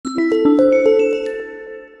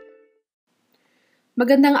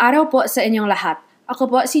Magandang araw po sa inyong lahat. Ako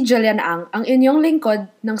po si Jillian ang inyong lingkod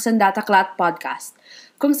ng Sandata Clat Podcast,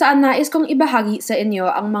 kung saan nais kong ibahagi sa inyo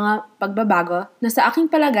ang mga pagbabago na sa aking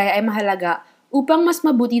palagay ay mahalaga upang mas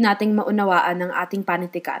mabuti nating maunawaan ang ating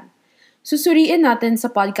panitikan. Susuriin natin sa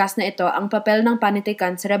podcast na ito ang papel ng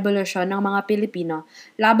panitikan sa revolusyon ng mga Pilipino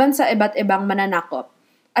laban sa iba't ibang mananakop.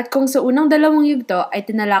 At kung sa unang dalawang yugto ay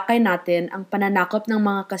tinalakay natin ang pananakop ng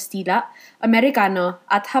mga Kastila, Amerikano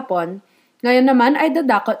at Hapon, ngayon naman ay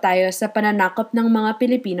dadako tayo sa pananakop ng mga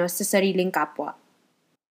Pilipino sa sariling kapwa.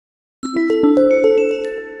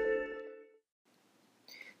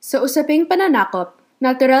 Sa usaping pananakop,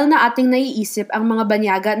 natural na ating naiisip ang mga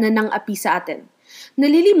banyaga na nang-api sa atin.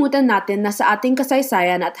 Nalilimutan natin na sa ating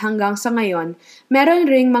kasaysayan at hanggang sa ngayon, meron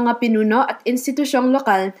ring mga pinuno at institusyong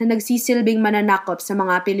lokal na nagsisilbing mananakop sa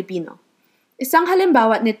mga Pilipino. Isang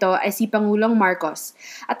halimbawa nito ay si Pangulong Marcos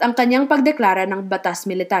at ang kanyang pagdeklara ng batas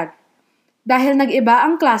militar. Dahil nag-iba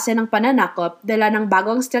ang klase ng pananakop dala ng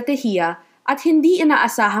bagong stratehiya at hindi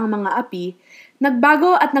inaasahang mga api,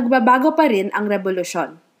 nagbago at nagbabago pa rin ang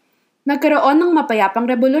revolusyon. Nagkaroon ng mapayapang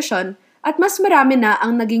revolusyon at mas marami na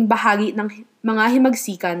ang naging bahagi ng mga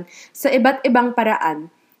himagsikan sa iba't ibang paraan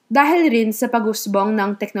dahil rin sa pag-usbong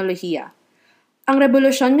ng teknolohiya. Ang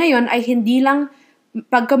revolusyon ngayon ay hindi lang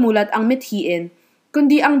pagkamulat ang mithiin,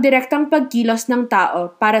 kundi ang direktang pagkilos ng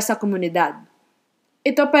tao para sa komunidad.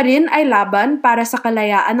 Ito pa rin ay laban para sa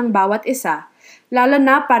kalayaan ng bawat isa, lalo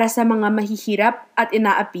na para sa mga mahihirap at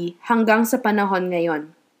inaapi hanggang sa panahon ngayon.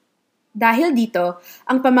 Dahil dito,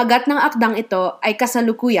 ang pamagat ng akdang ito ay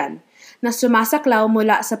kasalukuyan, na sumasaklaw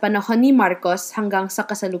mula sa panahon ni Marcos hanggang sa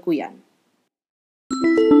kasalukuyan.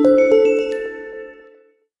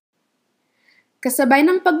 Kasabay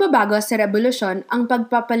ng pagbabago sa revolusyon ang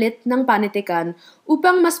pagpapalit ng panitikan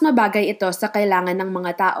upang mas mabagay ito sa kailangan ng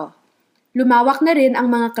mga tao. Lumawak na rin ang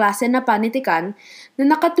mga klase na panitikan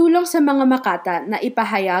na nakatulong sa mga makata na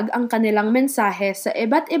ipahayag ang kanilang mensahe sa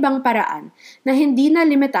iba't ibang paraan na hindi na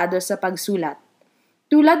limitado sa pagsulat.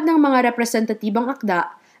 Tulad ng mga representatibong akda,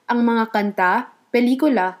 ang mga kanta,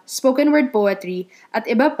 pelikula, spoken word poetry at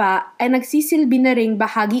iba pa ay nagsisilbi na ring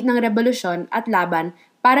bahagi ng revolusyon at laban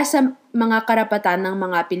para sa mga karapatan ng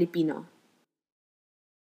mga Pilipino.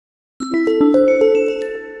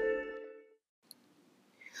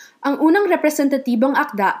 Ang unang representatibong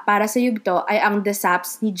akda para sa yugto ay ang The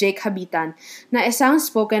Saps ni Jake Habitan na isang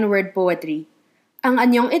spoken word poetry. Ang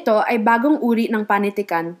anyong ito ay bagong uri ng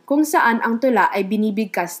panitikan kung saan ang tula ay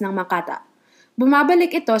binibigkas ng makata.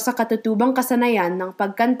 Bumabalik ito sa katutubang kasanayan ng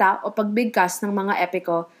pagkanta o pagbigkas ng mga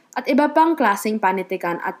epiko at iba pang klaseng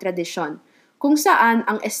panitikan at tradisyon, kung saan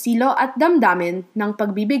ang estilo at damdamin ng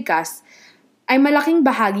pagbibigkas ay malaking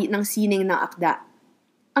bahagi ng sining ng akda.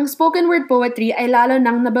 Ang spoken word poetry ay lalo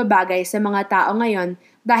nang nababagay sa mga tao ngayon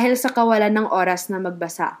dahil sa kawalan ng oras na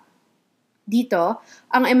magbasa. Dito,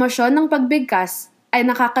 ang emosyon ng pagbigkas ay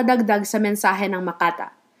nakakadagdag sa mensahe ng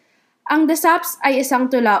makata. Ang The Saps ay isang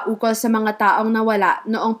tula ukol sa mga taong nawala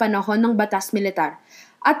noong panahon ng batas militar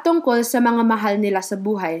at tungkol sa mga mahal nila sa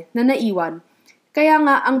buhay na naiwan. Kaya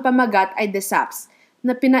nga ang pamagat ay The Saps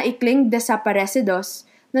na pinaikling desaparecidos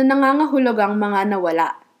na nangangahulugang mga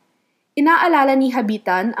nawala. Inaalala ni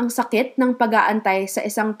Habitan ang sakit ng pag-aantay sa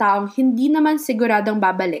isang taong hindi naman siguradong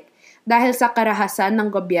babalik dahil sa karahasan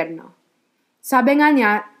ng gobyerno. Sabi nga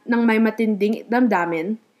niya ng may matinding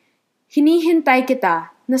damdamin, "Hinihintay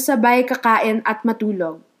kita na sabay kakain at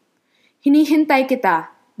matulog. Hinihintay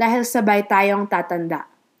kita dahil sabay tayong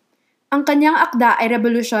tatanda." Ang kanyang akda ay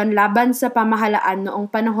revolusyon laban sa pamahalaan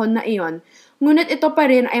noong panahon na iyon, ngunit ito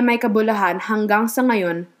pa rin ay may kabuluhan hanggang sa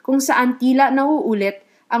ngayon kung saan tila nauulit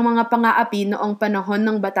ang mga pang-aapi noong panahon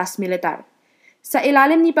ng batas militar. Sa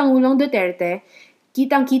ilalim ni Pangulong Duterte,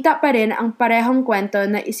 kitang-kita pa rin ang parehong kwento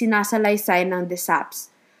na isinasalaysay ng The Saps.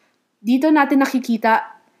 Dito natin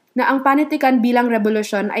nakikita na ang panitikan bilang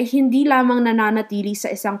revolusyon ay hindi lamang nananatili sa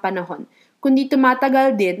isang panahon, kundi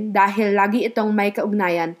tumatagal din dahil lagi itong may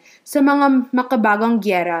kaugnayan sa mga makabagong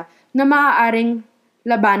gyera na maaaring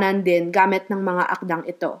labanan din gamit ng mga akdang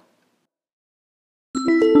ito.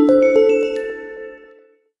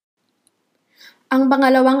 Ang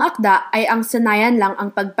pangalawang akda ay ang sanayan lang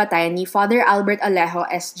ang pagpatay ni Father Albert Alejo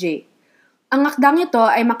S.J. Ang akdang ito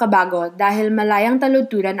ay makabago dahil malayang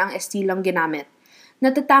taludturan ang estilong ginamit.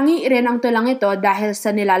 Natatangi rin ang tulang ito dahil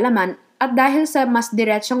sa nilalaman at dahil sa mas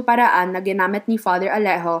diretsyong paraan na ginamit ni Father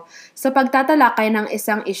Alejo sa pagtatalakay ng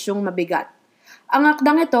isang isyung mabigat. Ang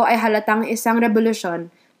akdang ito ay halatang isang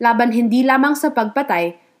revolusyon laban hindi lamang sa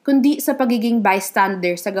pagpatay kundi sa pagiging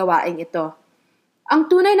bystander sa gawaing ito. Ang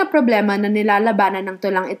tunay na problema na nilalabanan ng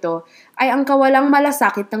tulang ito ay ang kawalang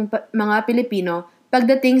malasakit ng mga Pilipino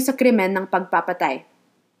pagdating sa krimen ng pagpapatay.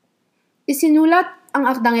 Isinulat ang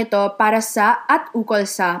akdang ito para sa at ukol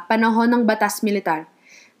sa panahon ng batas militar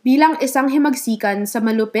bilang isang himagsikan sa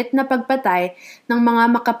malupit na pagpatay ng mga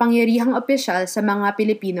makapangyarihang opisyal sa mga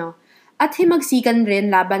Pilipino at himagsikan rin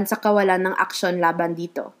laban sa kawalan ng aksyon laban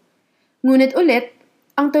dito. Ngunit ulit,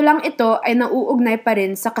 ang tulang ito ay nauugnay pa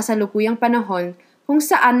rin sa kasalukuyang panahon kung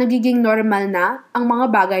saan nagiging normal na ang mga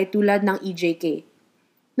bagay tulad ng EJK.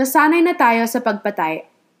 Nasanay na tayo sa pagpatay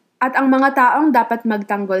at ang mga taong dapat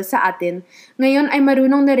magtanggol sa atin ngayon ay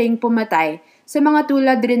marunong na ring pumatay sa mga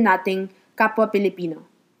tulad rin nating kapwa Pilipino.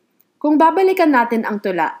 Kung babalikan natin ang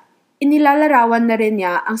tula, inilalarawan na rin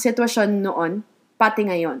niya ang sitwasyon noon, pati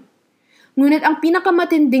ngayon. Ngunit ang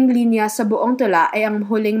pinakamatinding linya sa buong tula ay ang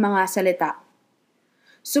huling mga salita.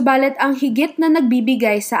 Subalit ang higit na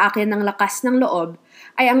nagbibigay sa akin ng lakas ng loob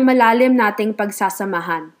ay ang malalim nating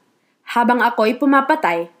pagsasamahan. Habang ako'y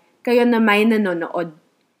pumapatay, kayo na may nanonood.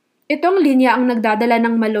 Itong linya ang nagdadala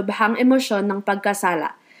ng malubhang emosyon ng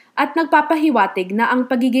pagkasala at nagpapahiwatig na ang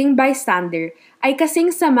pagiging bystander ay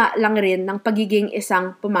kasing sama lang rin ng pagiging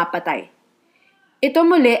isang pumapatay. Ito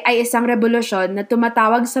muli ay isang revolusyon na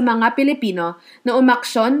tumatawag sa mga Pilipino na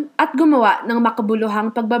umaksyon at gumawa ng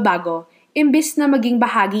makabuluhang pagbabago imbis na maging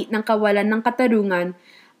bahagi ng kawalan ng katarungan,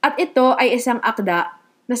 at ito ay isang akda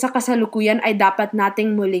na sa kasalukuyan ay dapat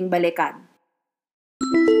nating muling balikan.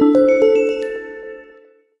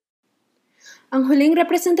 Ang huling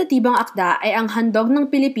representatibong akda ay ang Handog ng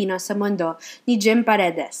Pilipino sa Mundo ni Jim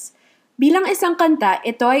Paredes. Bilang isang kanta,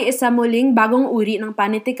 ito ay isa muling bagong uri ng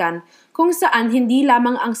panitikan kung saan hindi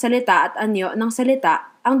lamang ang salita at anyo ng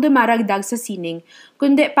salita ang dumaragdag sa sining,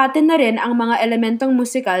 kundi pati na rin ang mga elementong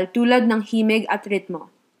musikal tulad ng himig at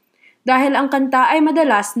ritmo. Dahil ang kanta ay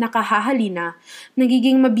madalas nakahahalina,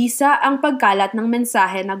 nagiging mabisa ang pagkalat ng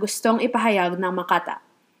mensahe na gustong ipahayag ng makata.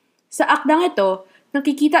 Sa akdang ito,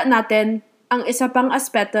 nakikita natin ang isa pang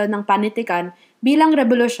aspeto ng panitikan bilang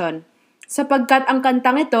revolusyon, sapagkat ang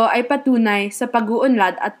kantang ito ay patunay sa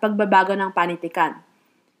pag-uunlad at pagbabago ng panitikan.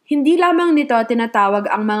 Hindi lamang nito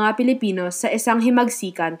tinatawag ang mga Pilipino sa isang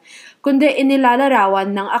himagsikan, kundi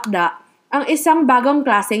inilalarawan ng akda ang isang bagong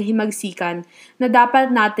klaseng himagsikan na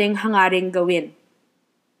dapat nating hangaring gawin.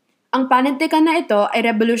 Ang panitikan na ito ay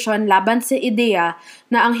revolusyon laban sa ideya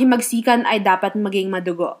na ang himagsikan ay dapat maging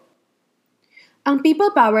madugo. Ang people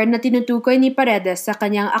power na tinutukoy ni Paredes sa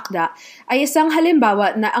kanyang akda ay isang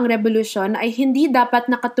halimbawa na ang revolusyon ay hindi dapat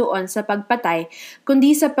nakatuon sa pagpatay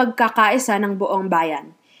kundi sa pagkakaisa ng buong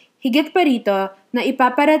bayan. Higit pa rito na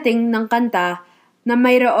ipaparating ng kanta na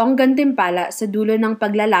mayroong gantimpala sa dulo ng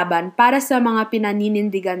paglalaban para sa mga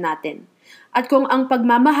pinaninindigan natin. At kung ang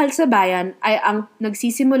pagmamahal sa bayan ay ang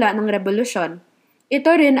nagsisimula ng revolusyon, ito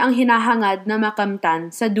rin ang hinahangad na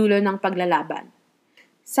makamtan sa dulo ng paglalaban.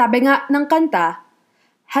 Sabi nga ng kanta,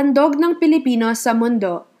 handog ng Pilipino sa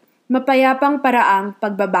mundo, mapayapang paraang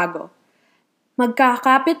pagbabago.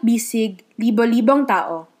 Magkakapit bisig, libo-libong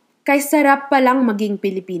tao, kay sarap palang maging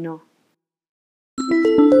Pilipino.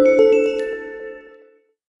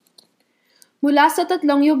 Mula sa 3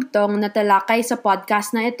 yugtong na talakay sa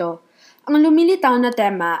podcast na ito, ang lumilitaw na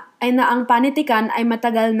tema ay na ang panitikan ay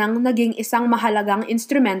matagal nang naging isang mahalagang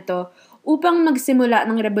instrumento upang magsimula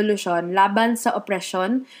ng revolusyon laban sa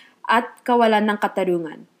opresyon at kawalan ng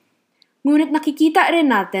katarungan. Ngunit nakikita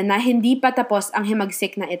rin natin na hindi pa tapos ang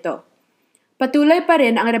himagsik na ito. Patuloy pa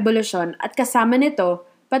rin ang revolusyon at kasama nito,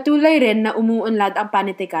 patuloy rin na umuunlad ang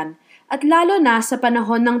panitikan at lalo na sa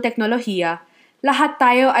panahon ng teknolohiya, lahat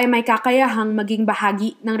tayo ay may kakayahang maging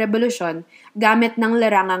bahagi ng revolusyon gamit ng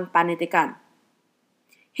larangang panitikan.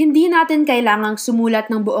 Hindi natin kailangang sumulat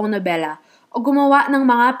ng buong nobela o gumawa ng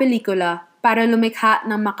mga pelikula para lumikha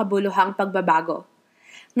ng makabuluhang pagbabago.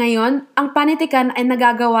 Ngayon, ang panitikan ay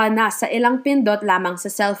nagagawa na sa ilang pindot lamang sa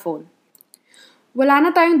cellphone. Wala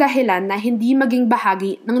na tayong dahilan na hindi maging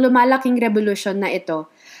bahagi ng lumalaking revolusyon na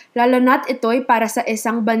ito, lalo na't ito'y para sa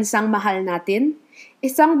isang bansang mahal natin,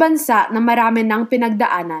 isang bansa na marami ng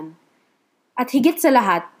pinagdaanan, at higit sa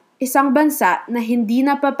lahat, isang bansa na hindi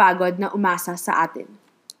napapagod na umasa sa atin.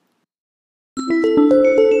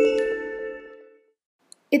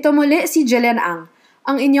 Ito muli si Jillian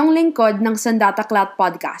ang inyong lingkod ng Sandata Cloud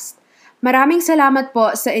Podcast. Maraming salamat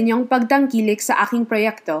po sa inyong pagtangkilik sa aking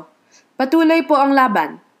proyekto. Patuloy po ang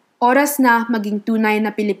laban. Oras na maging tunay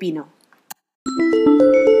na Pilipino.